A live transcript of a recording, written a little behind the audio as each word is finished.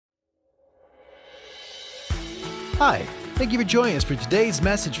Hi, thank you for joining us for today's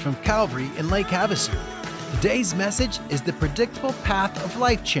message from Calvary in Lake Havasu. Today's message is the predictable path of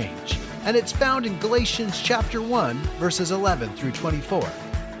life change, and it's found in Galatians chapter 1, verses 11 through 24.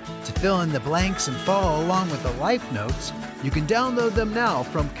 To fill in the blanks and follow along with the life notes, you can download them now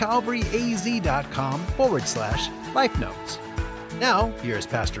from calvaryaz.com/life notes. Now, here's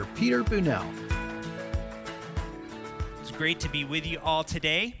Pastor Peter Bunnell. It's great to be with you all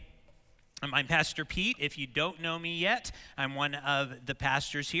today. I'm Pastor Pete. If you don't know me yet, I'm one of the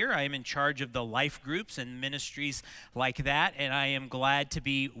pastors here. I am in charge of the life groups and ministries like that, and I am glad to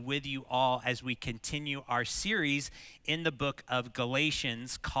be with you all as we continue our series in the book of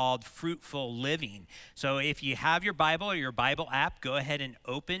Galatians called Fruitful Living. So if you have your Bible or your Bible app, go ahead and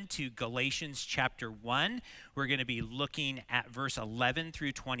open to Galatians chapter 1. We're going to be looking at verse 11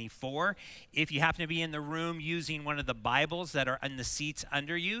 through 24. If you happen to be in the room using one of the Bibles that are in the seats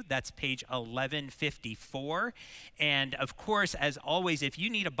under you, that's page 1154. And of course, as always, if you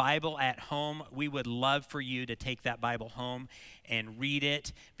need a Bible at home, we would love for you to take that Bible home and read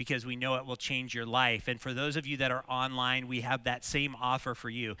it, because we know it will change your life. And for those of you that are online, we have that same offer for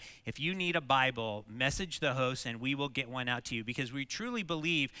you. If you need a Bible, message the host and we will get one out to you, because we truly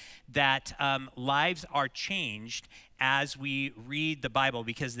believe that lives are changed as we read the Bible,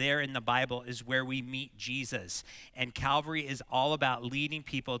 because there in the Bible is where we meet Jesus. And Calvary is all about leading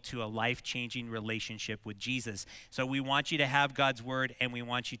people to a life-changing relationship with Jesus. So we want you to have God's word, and we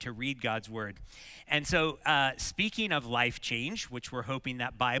want you to read God's word. And so speaking of life change, which we're hoping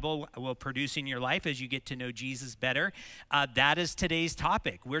that Bible will produce in your life as you get to know Jesus better, that is today's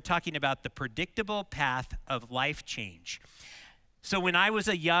topic. We're talking about the predictable path of life change. So when I was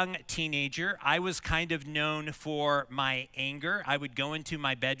a young teenager, I was kind of known for my anger. I would go into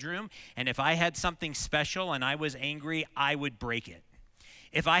my bedroom, and if I had something special and I was angry, I would break it.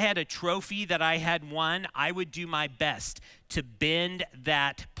 If I had a trophy that I had won, I would do my best to bend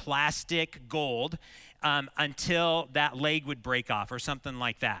that plastic gold until that leg would break off or something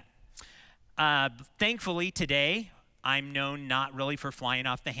like that. Thankfully, today, I'm known not really for flying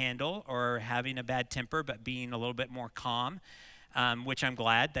off the handle or having a bad temper, but being a little bit more calm. Which I'm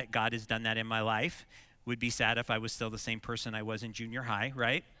glad that God has done that in my life. Would be sad if I was still the same person I was in junior high,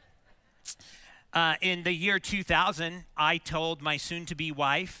 right? In the year 2000, I told my soon-to-be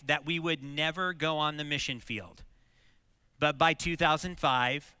wife that we would never go on the mission field. But by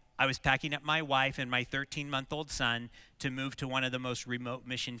 2005, I was packing up my wife and my 13-month-old son to move to one of the most remote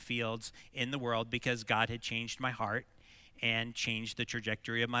mission fields in the world, because God had changed my heart and changed the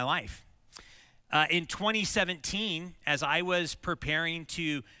trajectory of my life. In 2017, as I was preparing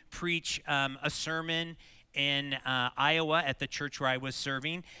to preach a sermon in Iowa at the church where I was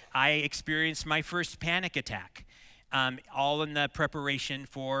serving, I experienced my first panic attack, all in the preparation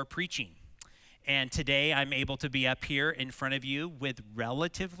for preaching. And today I'm able to be up here in front of you with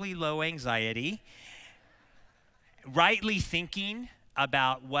relatively low anxiety, rightly thinking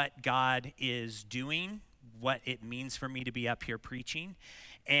about what God is doing, what it means for me to be up here preaching.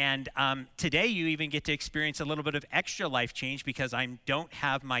 And today you even get to experience a little bit of extra life change, because I don't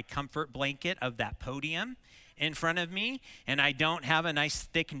have my comfort blanket of that podium in front of me, and I don't have a nice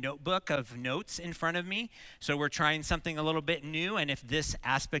thick notebook of notes in front of me. So we're trying something a little bit new, and if this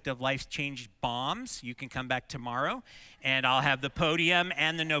aspect of life change bombs, you can come back tomorrow and I'll have the podium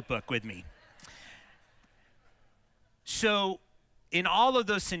and the notebook with me. So in all of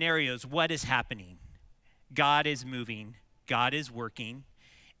those scenarios, what is happening? God is moving, God is working,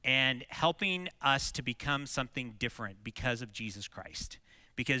 and helping us to become something different because of Jesus Christ,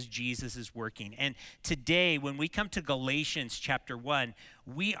 because Jesus is working. And today, when we come to Galatians chapter 1,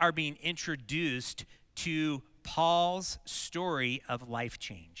 we are being introduced to Paul's story of life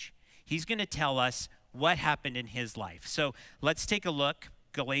change. He's going to tell us what happened in his life. So let's take a look.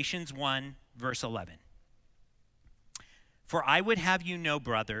 Galatians 1, verse 11. For I would have you know,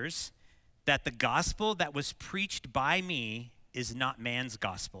 brothers, that the gospel that was preached by me is not man's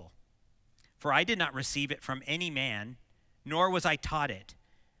gospel. For I did not receive it from any man, nor was I taught it,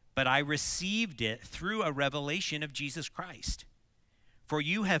 but I received it through a revelation of Jesus Christ. For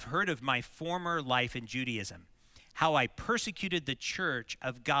you have heard of my former life in Judaism, how I persecuted the church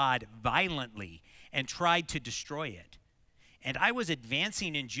of God violently and tried to destroy it. And I was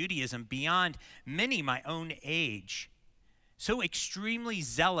advancing in Judaism beyond many my own age. So extremely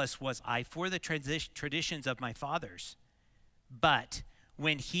zealous was I for the traditions of my fathers. But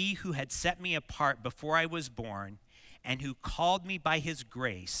when he who had set me apart before I was born, and who called me by his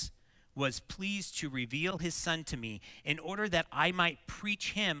grace, was pleased to reveal his Son to me in order that I might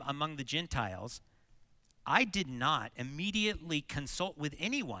preach him among the Gentiles, I did not immediately consult with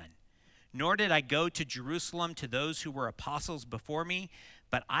anyone, Nor did I go to Jerusalem to those who were apostles before me,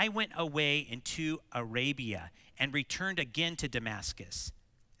 but I went away into Arabia and returned again to Damascus.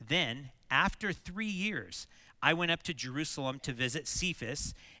 Then, after 3 years, I went up to Jerusalem to visit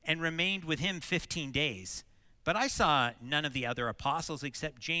Cephas and remained with him 15 days. But I saw none of the other apostles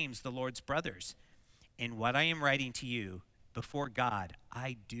except James, the Lord's brothers. In what I am writing to you, before God,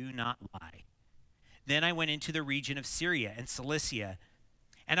 I do not lie. Then I went into the region of Syria and Cilicia,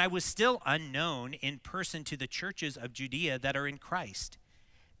 and I was still unknown in person to the churches of Judea that are in Christ.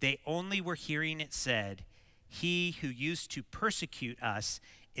 They only were hearing it said, he who used to persecute us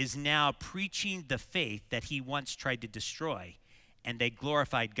is now preaching the faith that he once tried to destroy, and they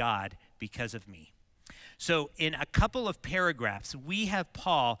glorified God because of me. So in a couple of paragraphs, we have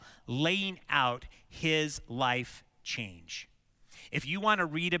Paul laying out his life change. If you want to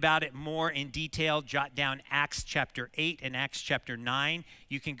read about it more in detail, jot down Acts chapter 8 and Acts chapter 9.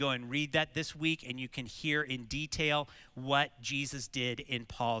 You can go and read that this week, and you can hear in detail what Jesus did in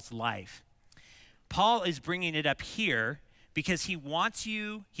Paul's life. Paul is bringing it up here because he wants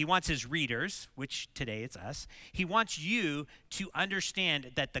his readers, which today it's us, he wants you to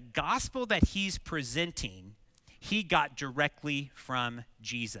understand that the gospel that he's presenting, he got directly from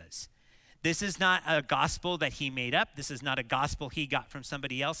Jesus. This is not a gospel that he made up. This is not a gospel he got from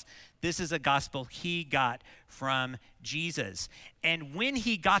somebody else. This is a gospel he got from Jesus. And when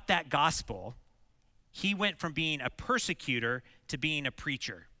he got that gospel, he went from being a persecutor to being a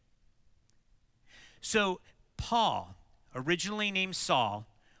preacher. So Paul, originally named Saul,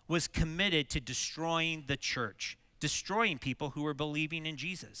 was committed to destroying the church, destroying people who were believing in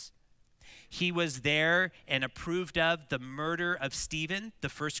Jesus. He was there and approved of the murder of Stephen, the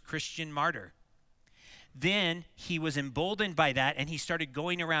first Christian martyr. Then he was emboldened by that, and he started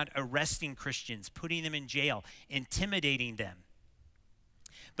going around arresting Christians, putting them in jail, intimidating them.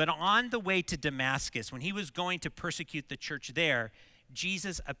 But on the way to Damascus, when he was going to persecute the church there,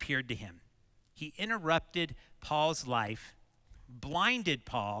 Jesus appeared to him. He interrupted Paul's life, blinded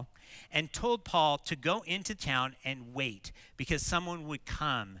Paul, and told Paul to go into town and wait because someone would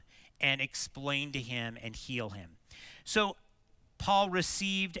come and explain to him and heal him. So Paul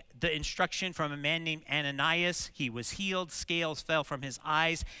received the instruction from a man named Ananias. He was healed, scales fell from his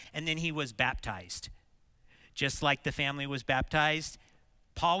eyes, and then he was baptized. Just like the family was baptized,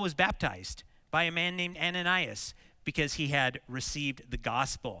 Paul was baptized by a man named Ananias because he had received the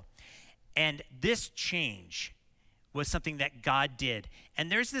gospel. And this change was something that God did. And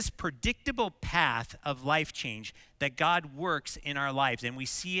there's this predictable path of life change that God works in our lives, and we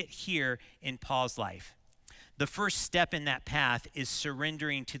see it here in Paul's life. The first step in that path is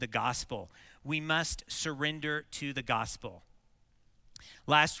surrendering to the gospel. We must surrender to the gospel.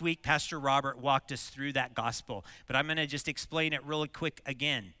 Last week, Pastor Robert walked us through that gospel, but I'm going to just explain it really quick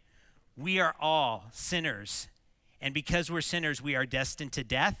again. We are all sinners, and because we're sinners, we are destined to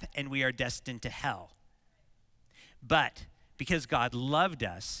death and we are destined to hell. But because God loved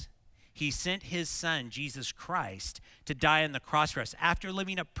us, he sent his son, Jesus Christ, to die on the cross for us. After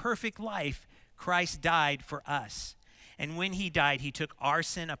living a perfect life, Christ died for us. And when he died, he took our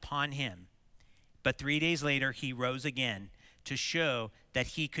sin upon him. But 3 days later, he rose again to show that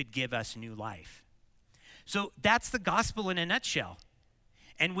he could give us new life. So that's the gospel in a nutshell.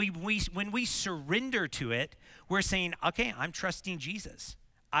 And when we surrender to it, we're saying, okay, I'm trusting Jesus.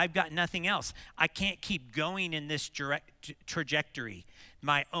 I've got nothing else. I can't keep going in this trajectory,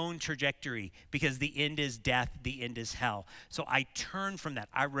 my own trajectory, because the end is death, the end is hell. So I turn from that.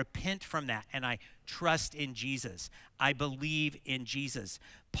 I repent from that, and I trust in Jesus. I believe in Jesus.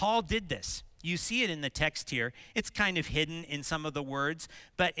 Paul did this. You see it in the text here. It's kind of hidden in some of the words,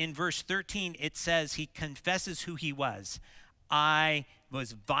 but in verse 13, it says he confesses who he was. I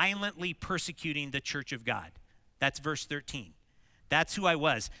was violently persecuting the church of God. That's verse 13. That's who I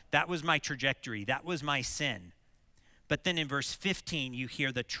was. That was my trajectory. That was my sin. But then in verse 15, you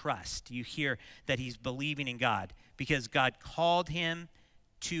hear the trust. You hear that he's believing in God because God called him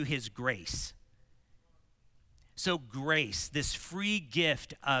to his grace. So grace, this free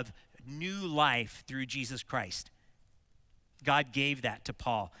gift of new life through Jesus Christ. God gave that to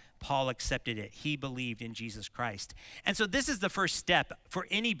Paul. Paul accepted it. He believed in Jesus Christ. And so this is the first step for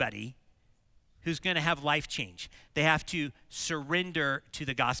anybody who's going to have life change. They have to surrender to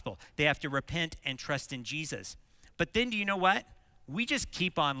the gospel. They have to repent and trust in Jesus. But then do you know what? We just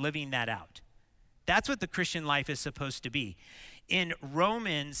keep on living that out. That's what the Christian life is supposed to be. In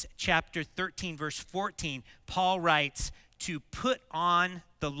Romans chapter 13, verse 14, Paul writes to put on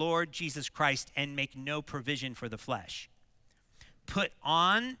the Lord Jesus Christ and make no provision for the flesh. Put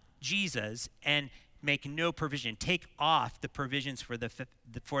on Jesus and make no provision. Take off the provisions for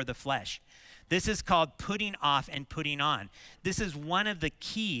the flesh. This is called putting off and putting on. This is one of the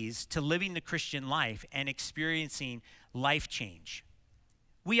keys to living the Christian life and experiencing life change.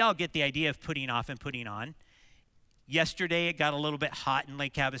 We all get the idea of putting off and putting on. Yesterday, it got a little bit hot in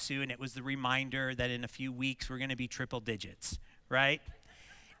Lake Havasu, and it was the reminder that in a few weeks, we're going to be triple digits, right?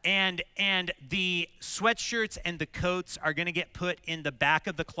 And the sweatshirts and the coats are going to get put in the back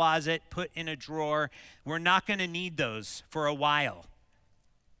of the closet, put in a drawer. We're not going to need those for a while.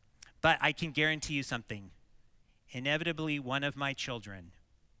 But I can guarantee you something. Inevitably, one of my children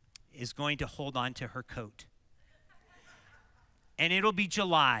is going to hold on to her coat. And it'll be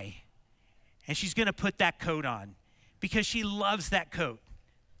July, and she's going to put that coat on because she loves that coat.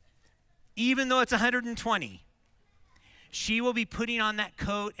 Even though it's 120, she will be putting on that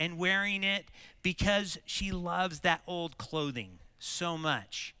coat and wearing it because she loves that old clothing so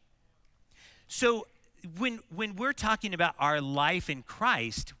much. So when we're talking about our life in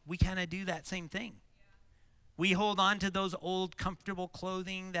Christ, we kind of do that same thing. We hold on to those old comfortable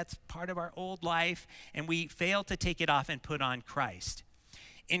clothing that's part of our old life, and we fail to take it off and put on Christ.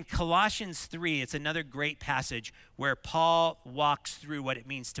 In Colossians 3, it's another great passage where Paul walks through what it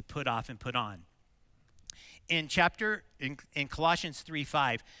means to put off and put on. In Colossians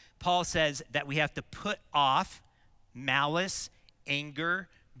 3:5, Paul says that we have to put off malice, anger,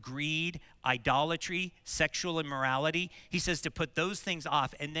 greed, idolatry, sexual immorality. He says to put those things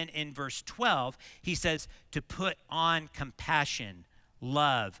off. And then in verse 12, he says to put on compassion,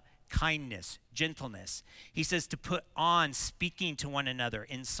 love, kindness, gentleness. He says to put on speaking to one another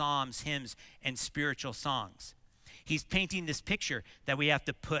in psalms, hymns, and spiritual songs. He's painting this picture that we have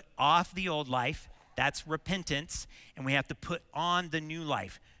to put off the old life, that's repentance, and we have to put on the new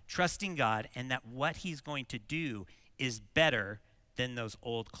life, trusting God, and that what he's going to do is better than those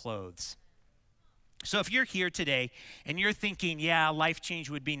old clothes. So if you're here today and you're thinking, yeah, life change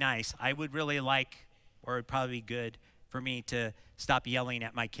would be nice, I would really like, or it would probably be good for me to stop yelling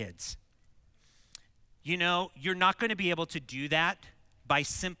at my kids. You know, you're not going to be able to do that by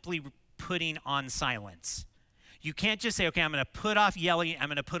simply putting on silence. You can't just say, okay, I'm going to put off yelling, I'm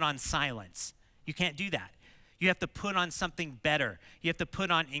going to put on silence. You can't do that. You have to put on something better. You have to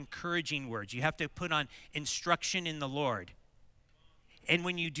put on encouraging words. You have to put on instruction in the Lord. And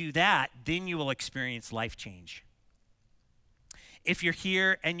when you do that, then you will experience life change. If you're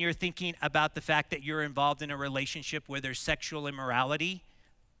here and you're thinking about the fact that you're involved in a relationship where there's sexual immorality,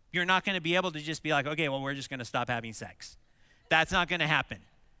 you're not going to be able to just be like, okay, well, we're just going to stop having sex. That's not going to happen.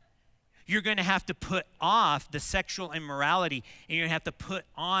 You're going to have to put off the sexual immorality, and you're going to have to put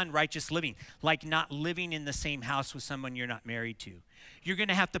on righteous living, like not living in the same house with someone you're not married to. You're going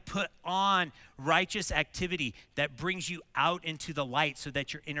to have to put on righteous activity that brings you out into the light so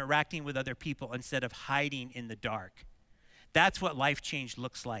that you're interacting with other people instead of hiding in the dark. That's what life change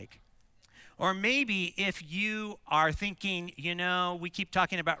looks like. Or maybe if you are thinking, you know, we keep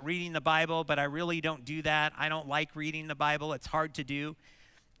talking about reading the Bible, but I really don't do that. I don't like reading the Bible. It's hard to do.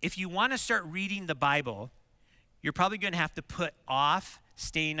 If you want to start reading the Bible, you're probably going to have to put off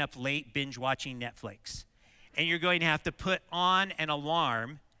staying up late binge watching Netflix. And you're going to have to put on an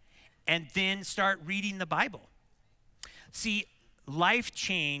alarm and then start reading the Bible. See, life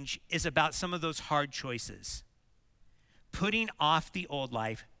change is about some of those hard choices. Putting off the old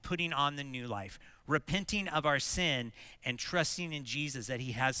life, putting on the new life, repenting of our sin and trusting in Jesus that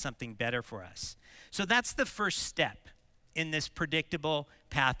he has something better for us. So that's the first step in this predictable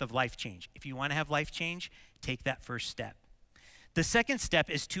path of life change. If you want to have life change, take that first step. The second step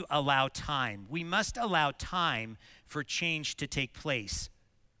is to allow time. We must allow time for change to take place.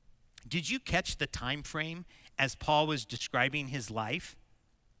 Did you catch the time frame as Paul was describing his life?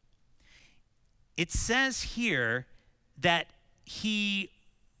 It says here that he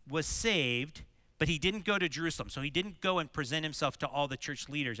was saved, but he didn't go to Jerusalem. So he didn't go and present himself to all the church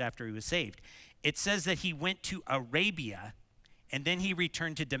leaders after he was saved. It says that he went to Arabia, and then he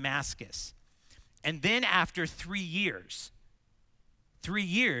returned to Damascus. And then after 3 years,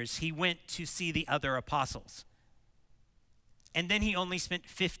 he went to see the other apostles. And then he only spent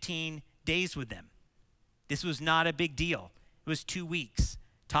 15 days with them. This was not a big deal. It was 2 weeks,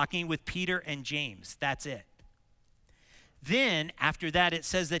 talking with Peter and James. That's it. Then, after that, it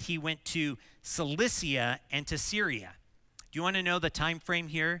says that he went to Cilicia and to Syria. Do you want to know the time frame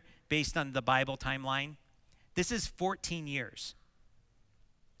here based on the Bible timeline? This is 14 years.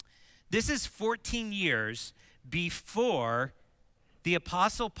 This is 14 years before the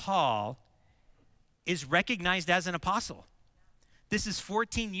Apostle Paul is recognized as an apostle. This is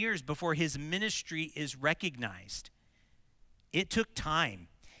 14 years before his ministry is recognized. It took time.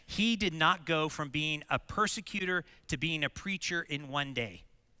 He did not go from being a persecutor to being a preacher in one day.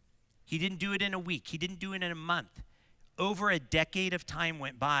 He didn't do it in a week. He didn't do it in a month. Over a decade of time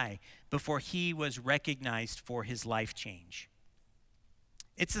went by before he was recognized for his life change.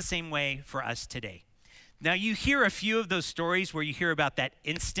 It's the same way for us today. Now, you hear a few of those stories where you hear about that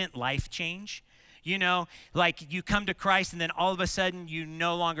instant life change. You know, like you come to Christ and then all of a sudden you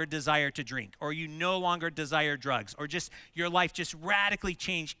no longer desire to drink, or you no longer desire drugs, or just your life just radically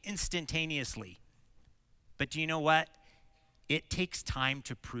changed instantaneously. But do you know what? It takes time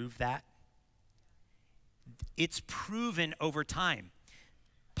to prove that. It's proven over time.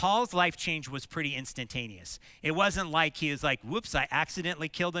 Paul's life change was pretty instantaneous. It wasn't like he was like, whoops, I accidentally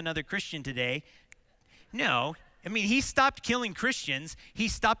killed another Christian today. No, I mean, he stopped killing Christians. He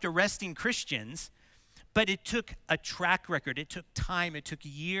stopped arresting Christians. But it took a track record. It took time. It took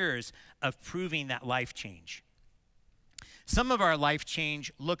years of proving that life change. Some of our life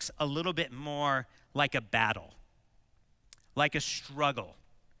change looks a little bit more like a battle, like a struggle,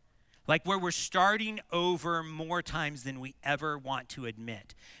 like where we're starting over more times than we ever want to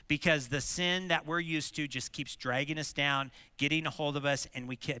admit, because the sin that we're used to just keeps dragging us down, getting a hold of us, and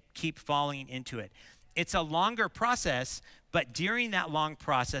we keep falling into it. It's a longer process, but during that long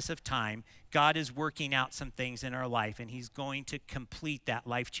process of time, God is working out some things in our life, and he's going to complete that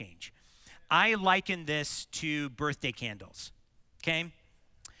life change. I liken this to birthday candles, okay?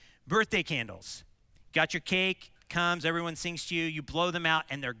 Birthday candles. Got your cake, comes, everyone sings to you, you blow them out,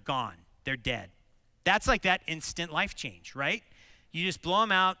 and they're gone. They're dead. That's like that instant life change, right? You just blow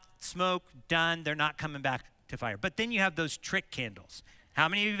them out, smoke, done, they're not coming back to fire. But then you have those trick candles. How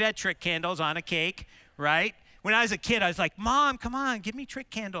many of you have had trick candles on a cake, right? When I was a kid, I was like, Mom, come on, give me trick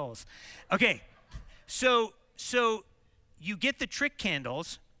candles. Okay, so you get the trick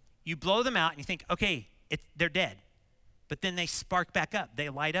candles, you blow them out, and you think, okay, they're dead. But then they spark back up. They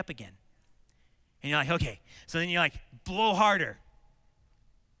light up again. And you're like, okay. So then you're like, blow harder.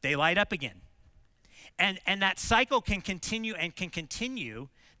 They light up again. And that cycle can continue and can continue.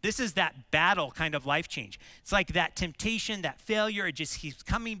 This is that battle kind of life change. It's like that temptation, that failure, it just keeps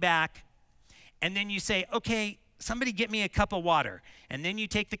coming back. And then you say, okay, somebody get me a cup of water. And then you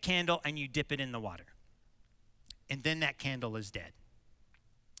take the candle and you dip it in the water. And then that candle is dead.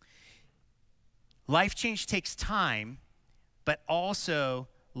 Life change takes time, but also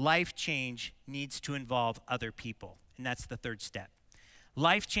life change needs to involve other people. And that's the third step.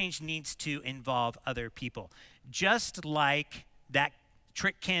 Life change needs to involve other people. Just like that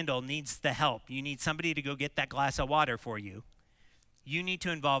trick candle needs the help. You need somebody to go get that glass of water for you. You need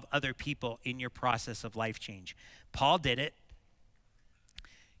to involve other people in your process of life change. Paul did it.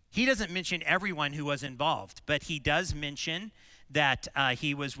 He doesn't mention everyone who was involved, but he does mention that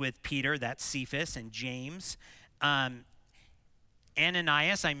he was with Peter, that's Cephas, and James.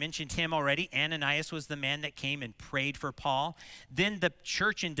 Ananias, I mentioned him already. Ananias was the man that came and prayed for Paul. Then the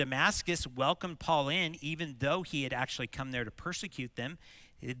church in Damascus welcomed Paul in, even though he had actually come there to persecute them.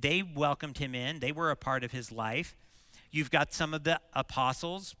 They welcomed him in. They were a part of his life. You've got some of the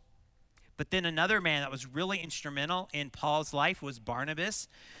apostles. But then another man that was really instrumental in Paul's life was Barnabas.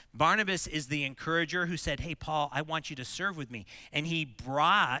 Barnabas is the encourager who said, hey, Paul, I want you to serve with me. And he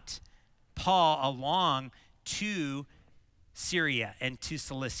brought Paul along to Syria and to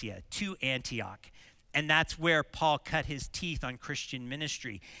Cilicia, to Antioch. And that's where Paul cut his teeth on Christian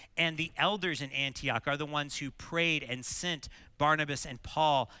ministry. And the elders in Antioch are the ones who prayed and sent Barnabas and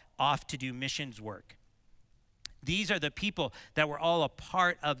Paul off to do missions work. These are the people that were all a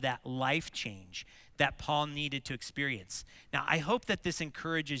part of that life change that Paul needed to experience. Now, I hope that this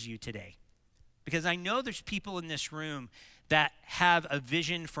encourages you today, because I know there's people in this room that have a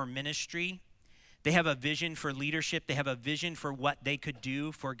vision for ministry. They have a vision for leadership. They have a vision for what they could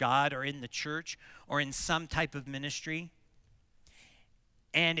do for God or in the church or in some type of ministry.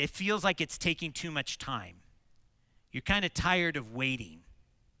 And it feels like it's taking too much time. You're kind of tired of waiting.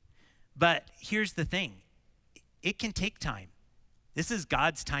 But here's the thing. It can take time. This is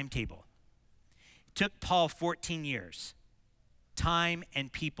God's timetable. It took Paul 14 years. Time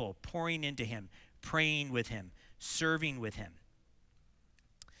and people pouring into him, praying with him, serving with him.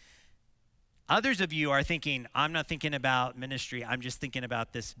 Others of you are thinking, I'm not thinking about ministry. I'm just thinking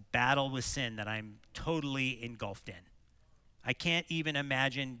about this battle with sin that I'm totally engulfed in. I can't even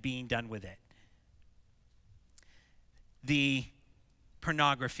imagine being done with it. The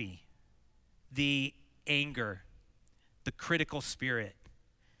pornography, the anger, the critical spirit,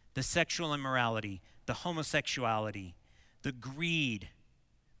 the sexual immorality, the homosexuality, the greed,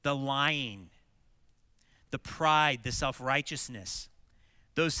 the lying, the pride, the self-righteousness.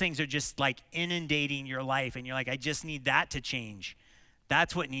 Those things are just like inundating your life, and you're like, I just need that to change.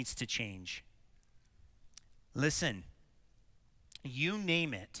 That's what needs to change. Listen, you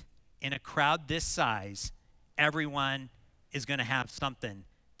name it, in a crowd this size, everyone is going to have something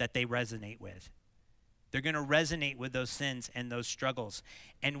that they resonate with. They're going to resonate with those sins and those struggles.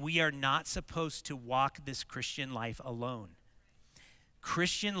 And we are not supposed to walk this Christian life alone.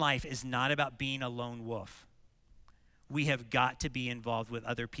 Christian life is not about being a lone wolf. We have got to be involved with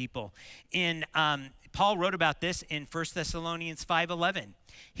other people. Paul wrote about this in 1 Thessalonians 5:11.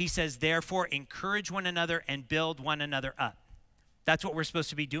 He says, therefore, encourage one another and build one another up. That's what we're supposed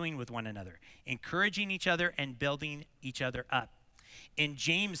to be doing with one another, encouraging each other and building each other up. In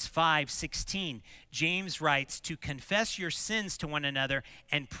James 5:16, James writes to confess your sins to one another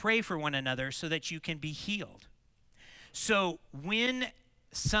and pray for one another so that you can be healed. So when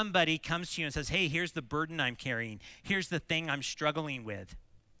somebody comes to you and says, hey, here's the burden I'm carrying, here's the thing I'm struggling with,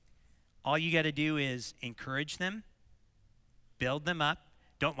 all you got to do is encourage them, build them up.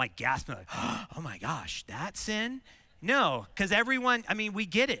 Don't like gasp and like, oh my gosh, that sin? No, because everyone, we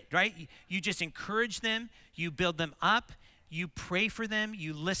get it, right? You just encourage them, you build them up, you pray for them,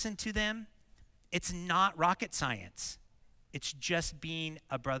 you listen to them. It's not rocket science. It's just being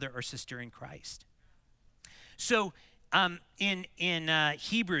a brother or sister in Christ. So in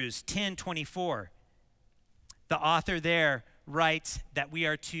Hebrews 10:24, the author there writes that we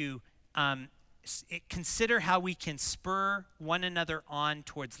are to consider how we can spur one another on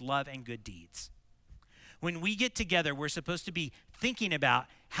towards love and good deeds. When we get together, we're supposed to be thinking about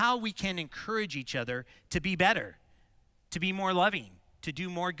how we can encourage each other to be better, to be more loving, to do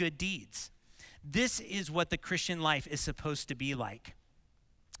more good deeds. This is what the Christian life is supposed to be like.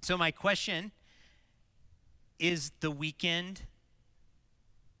 So my question, is the weekend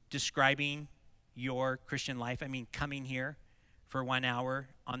describing your Christian life? Coming here for 1 hour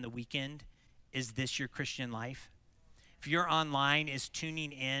on the weekend, is this your Christian life? If you're online, is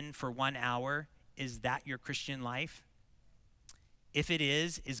tuning in for 1 hour, is that your Christian life? If it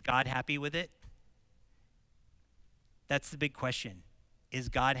is God happy with it? That's the big question. Is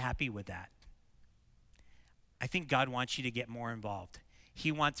God happy with that? I think God wants you to get more involved.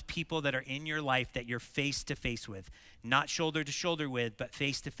 He wants people that are in your life that you're face to face with, not shoulder to shoulder with, but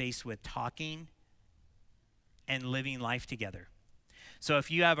face to face with, talking and living life together. So if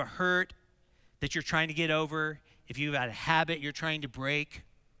you have a hurt that you're trying to get over, if you've got a habit you're trying to break,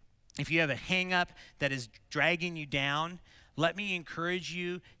 if you have a hang up that is dragging you down, let me encourage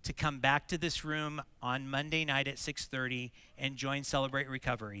you to come back to this room on Monday night at 6:30 and join Celebrate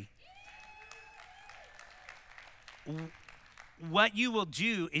Recovery. What you will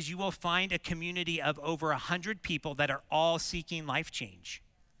do is you will find a community of over 100 people that are all seeking life change.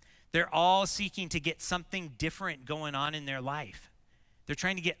 They're all seeking to get something different going on in their life. They're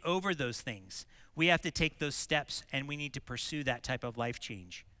trying to get over those things. We have to take those steps, and we need to pursue that type of life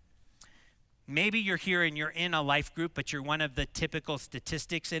change. Maybe you're here and you're in a life group, but you're one of the typical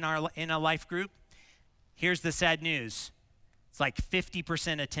statistics in a life group. Here's the sad news. It's like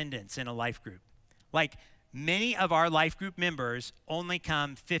 50% attendance in a life group. Like, many of our life group members only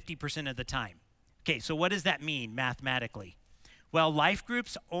come 50% of the time. Okay, so what does that mean mathematically? Well, life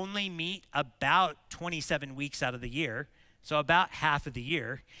groups only meet about 27 weeks out of the year, so about half of the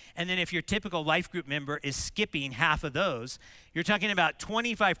year. And then if your typical life group member is skipping half of those, you're talking about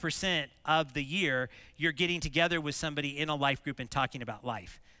 25% of the year you're getting together with somebody in a life group and talking about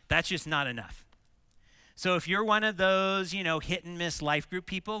life. That's just not enough. So if you're one of those, hit and miss life group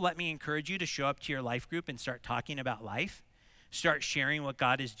people, let me encourage you to show up to your life group and start talking about life. Start sharing what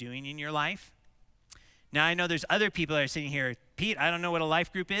God is doing in your life. Now, I know there's other people that are sitting here, Pete, I don't know what a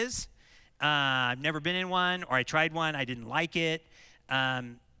life group is. I've never been in one, or I tried one, I didn't like it.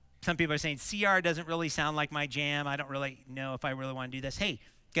 Some people are saying, CR doesn't really sound like my jam. I don't really know if I really want to do this. Hey,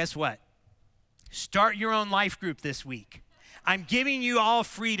 guess what? Start your own life group this week. I'm giving you all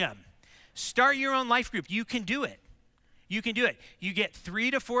freedom. Start your own life group. You can do it. You can do it. You get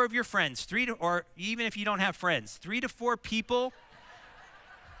 3 to 4 of your friends, or even if you don't have friends, 3 to 4 people.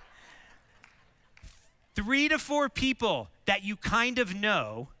 3 to 4 people that you kind of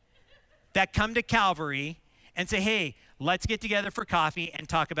know that come to Calvary and say, hey, let's get together for coffee and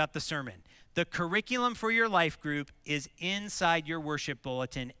talk about the sermon. The curriculum for your life group is inside your worship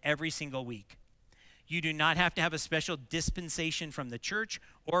bulletin every single week. You do not have to have a special dispensation from the church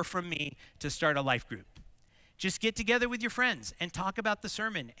or from me to start a life group. Just get together with your friends and talk about the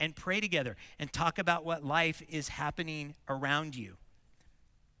sermon and pray together and talk about what life is happening around you.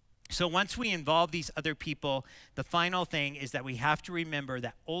 So once we involve these other people, the final thing is that we have to remember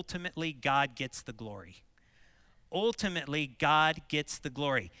that ultimately God gets the glory. Ultimately, God gets the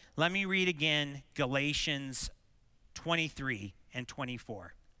glory. Let me read again Galatians 23. and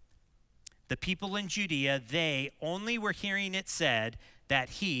 24. The people in Judea, they only were hearing it said that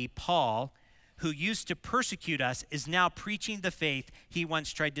he, Paul, who used to persecute us, is now preaching the faith he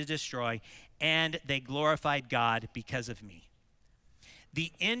once tried to destroy, and they glorified God because of me.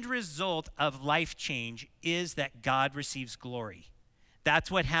 The end result of life change is that God receives glory.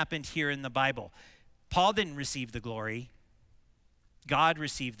 That's what happened here in the Bible. Paul didn't receive the glory. God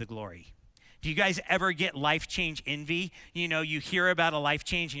received the glory. Do you guys ever get life change envy? You know, you hear about a life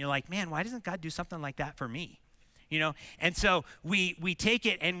change and you're like, man, why doesn't God do something like that for me? You know, and so we take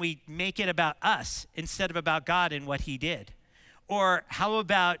it and we make it about us instead of about God and what he did. Or how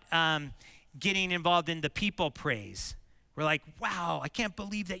about getting involved in the people praise? We're like, wow, I can't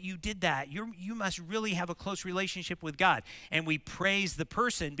believe that you did that. You must really have a close relationship with God. And we praise the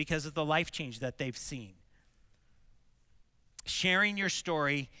person because of the life change that they've seen. Sharing your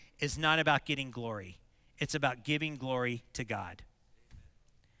story is not about getting glory. It's about giving glory to God.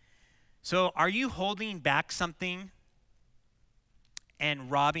 So are you holding back something and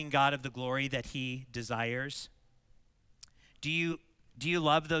robbing God of the glory that he desires? Do you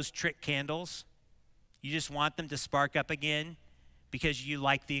love those trick candles? You just want them to spark up again because you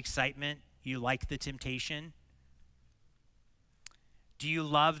like the excitement, you like the temptation? Do you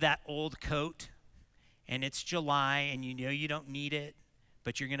love that old coat and it's July and you know you don't need it,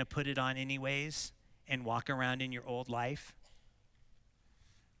 but you're going to put it on anyways and walk around in your old life?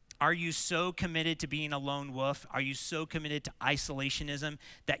 Are you so committed to being a lone wolf? Are you so committed to isolationism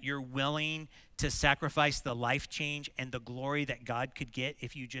that you're willing to sacrifice the life change and the glory that God could get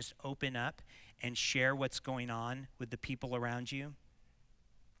if you just open up and share what's going on with the people around you?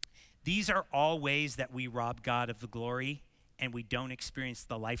 These are all ways that we rob God of the glory and we don't experience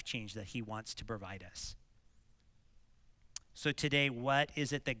the life change that he wants to provide us. So today, what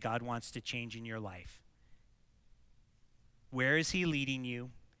is it that God wants to change in your life? Where is he leading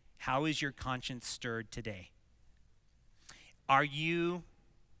you? How is your conscience stirred today? Are you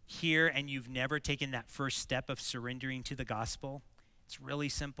here and you've never taken that first step of surrendering to the gospel? It's really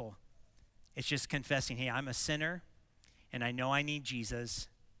simple. It's just confessing, hey, I'm a sinner and I know I need Jesus,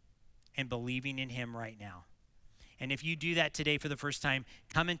 and believing in him right now. And if you do that today for the first time,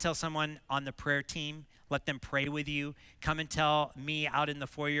 come and tell someone on the prayer team. Let them pray with you. Come and tell me out in the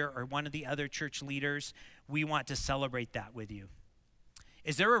foyer or one of the other church leaders. We want to celebrate that with you.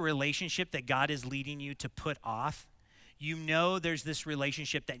 Is there a relationship that God is leading you to put off? You know there's this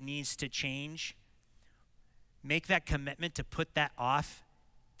relationship that needs to change. Make that commitment to put that off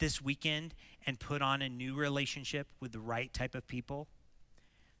this weekend and put on a new relationship with the right type of people.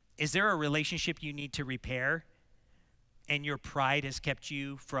 Is there a relationship you need to repair and your pride has kept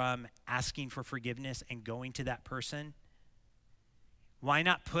you from asking for forgiveness and going to that person? Why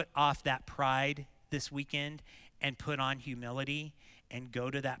not put off that pride this weekend and put on humility and go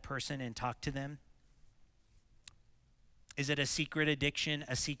to that person and talk to them? Is it a secret addiction,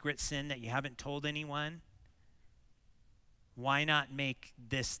 a secret sin that you haven't told anyone? Why not make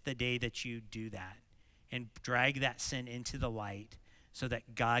this the day that you do that and drag that sin into the light so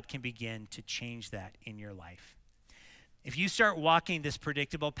that God can begin to change that in your life? If you start walking this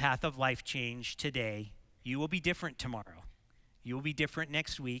predictable path of life change today, you will be different tomorrow. You will be different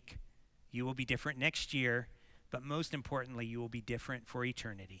next week. You will be different next year. But most importantly, you will be different for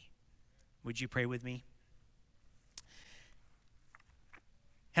eternity. Would you pray with me?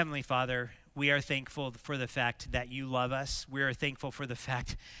 Heavenly Father, we are thankful for the fact that you love us. We are thankful for the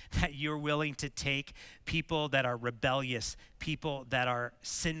fact that you're willing to take people that are rebellious, people that are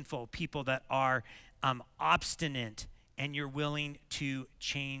sinful, people that are obstinate, and you're willing to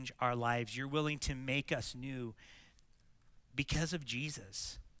change our lives. You're willing to make us new because of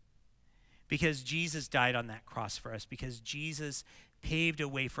Jesus. Because Jesus died on that cross for us. Because Jesus paved a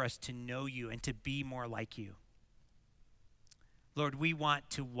way for us to know you and to be more like you. Lord, we want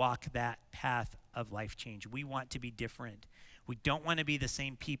to walk that path of life change. We want to be different. We don't want to be the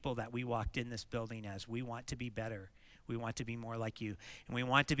same people that we walked in this building as. We want to be better. We want to be more like you. And we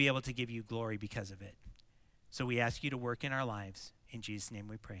want to be able to give you glory because of it. So we ask you to work in our lives. In Jesus' name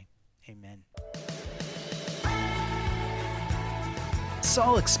we pray. Amen.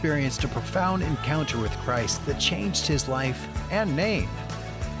 Saul experienced a profound encounter with Christ that changed his life and name.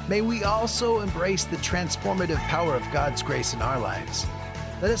 May we also embrace the transformative power of God's grace in our lives.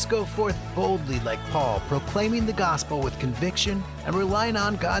 Let us go forth boldly like Paul, proclaiming the gospel with conviction and relying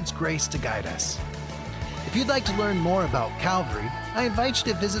on God's grace to guide us. If you'd like to learn more about Calvary, I invite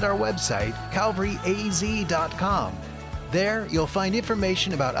you to visit our website, calvaryaz.com. There, you'll find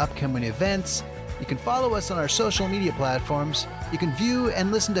information about upcoming events. You can follow us on our social media platforms. You can view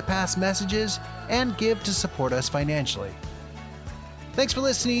and listen to past messages and give to support us financially. Thanks for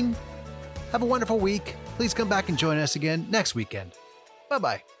listening. Have a wonderful week. Please come back and join us again next weekend.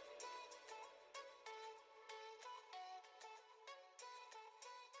 Bye-bye.